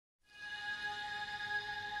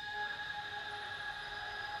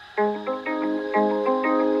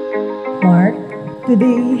Mark,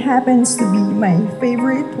 today happens to be my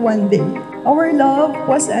favorite one day. Our love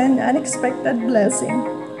was an unexpected blessing,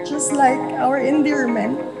 just like our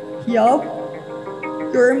endearment. Yup,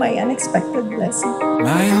 you're my unexpected blessing.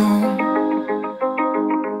 My home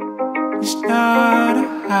is not a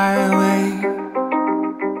highway,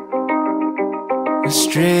 a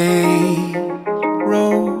straight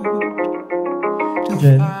road to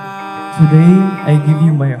Jen, today I give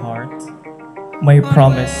you my heart, my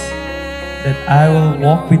promise that I will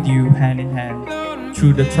walk with you hand in hand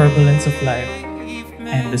through the turbulence of life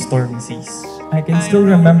and the stormy seas. I can still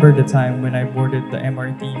remember the time when I boarded the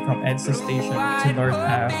MRT from EDSA station to North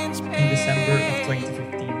Ave in December of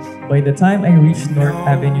 2015. By the time I reached North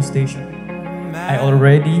Avenue station, I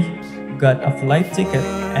already got a flight ticket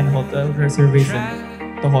and hotel reservation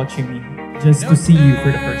to Ho Chi Minh just to see you for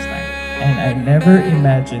the first time. And I never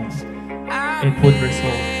imagined it would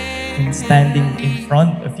result in standing in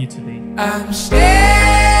front of you today. I'm still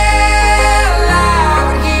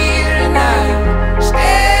out here and I'm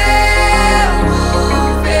still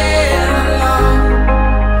moving along,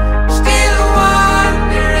 still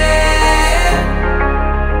wondering.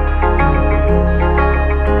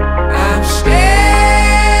 I'm still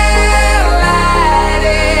at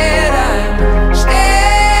it, I'm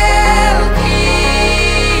still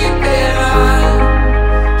keeping on.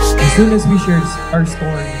 As soon as we shared our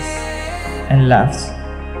stories and laughs,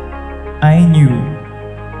 I knew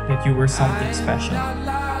that you were something special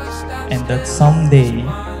and that someday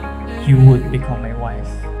you would become my wife.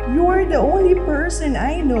 You are the only person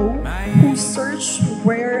I know who searched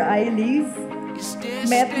where I live,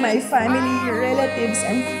 met my family, relatives,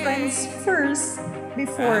 and friends first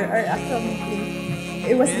before our actual meeting.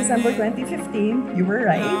 It was December 2015, you were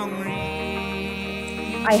right.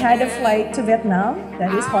 I had a flight to Vietnam,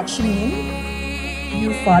 that is Ho Chi Minh.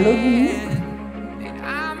 You followed me.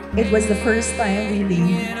 It was the first time we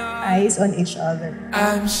laid eyes on each other.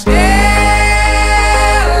 I'm still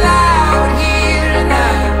out here and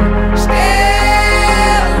I'm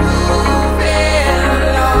still moving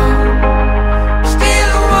along,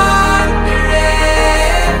 still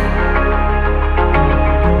wondering.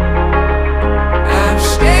 I'm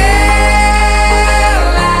still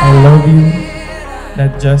I love you,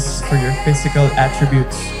 not just for your physical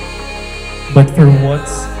attributes, but for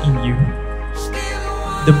what's in you.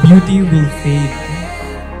 The beauty will fade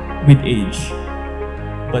with age,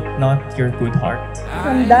 but not your good heart.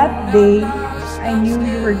 From that day, I knew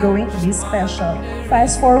you were going to be special.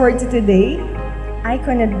 Fast forward to today, I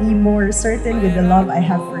couldn't be more certain with the love I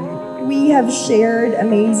have for you. We have shared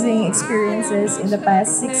amazing experiences in the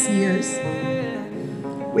past 6 years.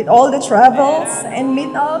 With all the travels and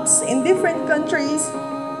meetups in different countries,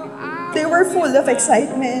 they were full of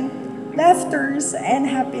excitement, laughters, and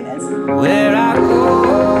happiness. where I go.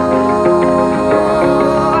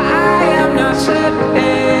 I am not certain,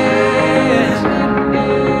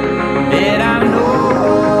 but I know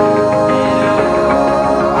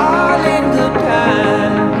all in good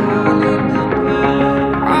time,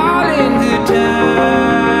 all in good time.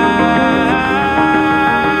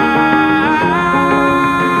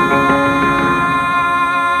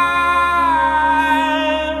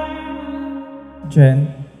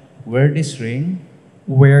 Jen, Wear this ring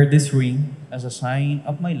wear this ring as a sign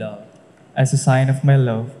of my love as a sign of my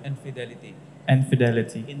love and fidelity. and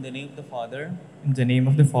fidelity. In the name of the Father, In the name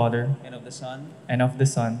of the Father, and of the Son, and of the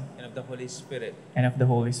Son, and of the Holy Spirit. and of the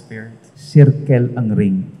Holy Spirit. Circle ang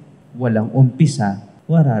ring. Walang umpisa,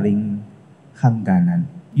 wala ring hangganan.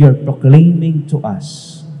 You're proclaiming to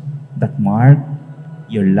us that Mark,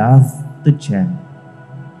 your love to Jen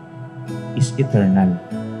is eternal,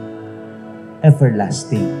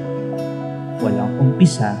 everlasting. Walang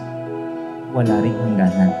umpisa, wala ring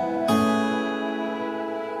hangganan.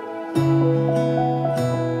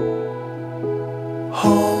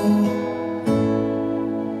 Home.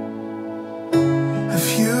 Have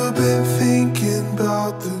you been thinking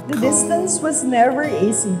about The distance was never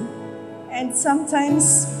easy and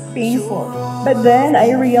sometimes painful. But then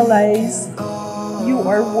I realized you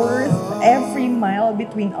are worth every mile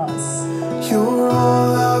between us. You're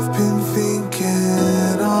all I've been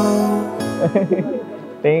thinking of.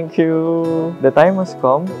 Thank you. The time has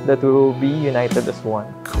come that we will be united as one.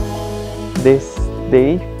 This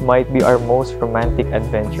day might be our most romantic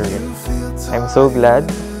adventure yet. I'm so glad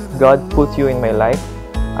God put you in my life.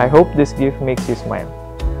 I hope this gift makes you smile.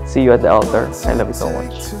 See you at the altar. I love you so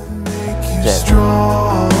much. Jen.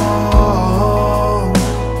 Strong.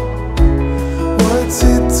 What's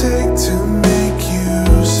it take to make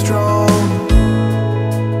you strong?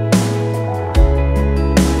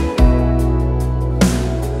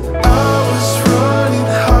 I was running,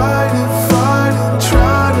 hiding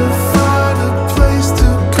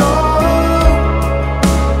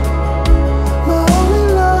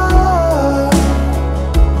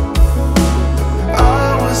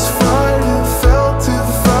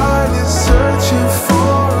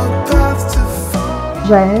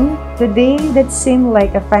Jen, the day that seemed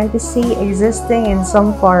like a fantasy existing in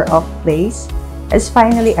some far off place has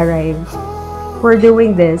finally arrived. We're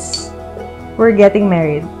doing this. We're getting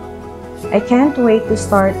married. I can't wait to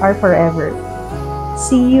start our forever.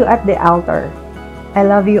 See you at the altar. I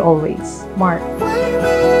love you always, Mark.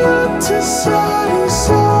 To sunny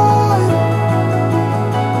side,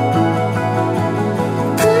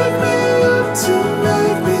 pick me up to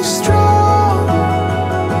make me strong.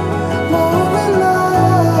 Only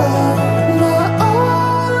love, my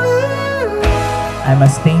only love. I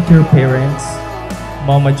must thank your parents,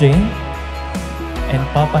 Mama Jane and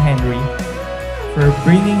Papa Henry, for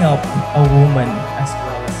bringing up a woman as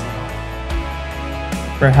well as you.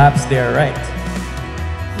 Perhaps they are right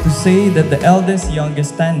to say that the eldest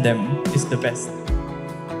youngest tandem is the best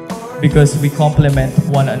because we complement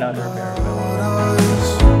one another very well.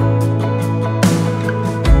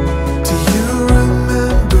 Do you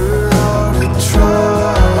remember how to try?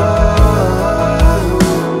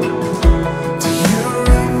 Do you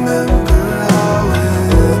remember how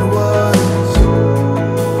it was?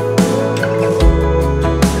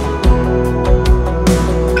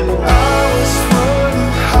 I was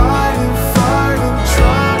running, hiding, fighting,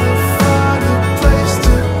 trying to find a place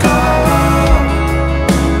to go.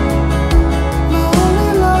 Lonely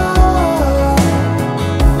love.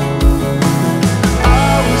 I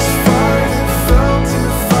was fighting, felt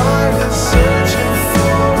it, fighting, searching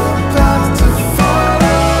for a path to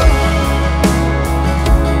follow.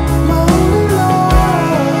 Lonely love.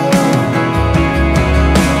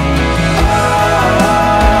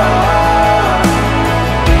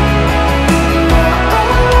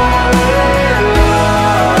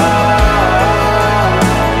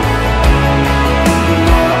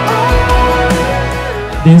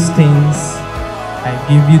 These things I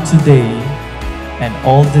give you today and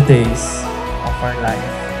all the days of our life.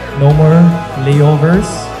 No more layovers,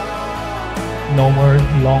 no more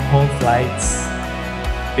long haul flights,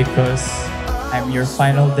 because I'm your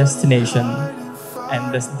final destination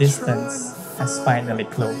and the distance has finally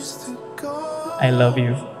closed. I love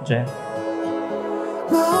you, Jen.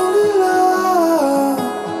 Lonely love.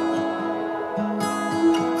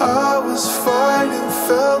 I was fighting,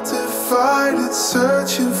 felt it, fighting,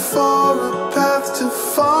 searching for a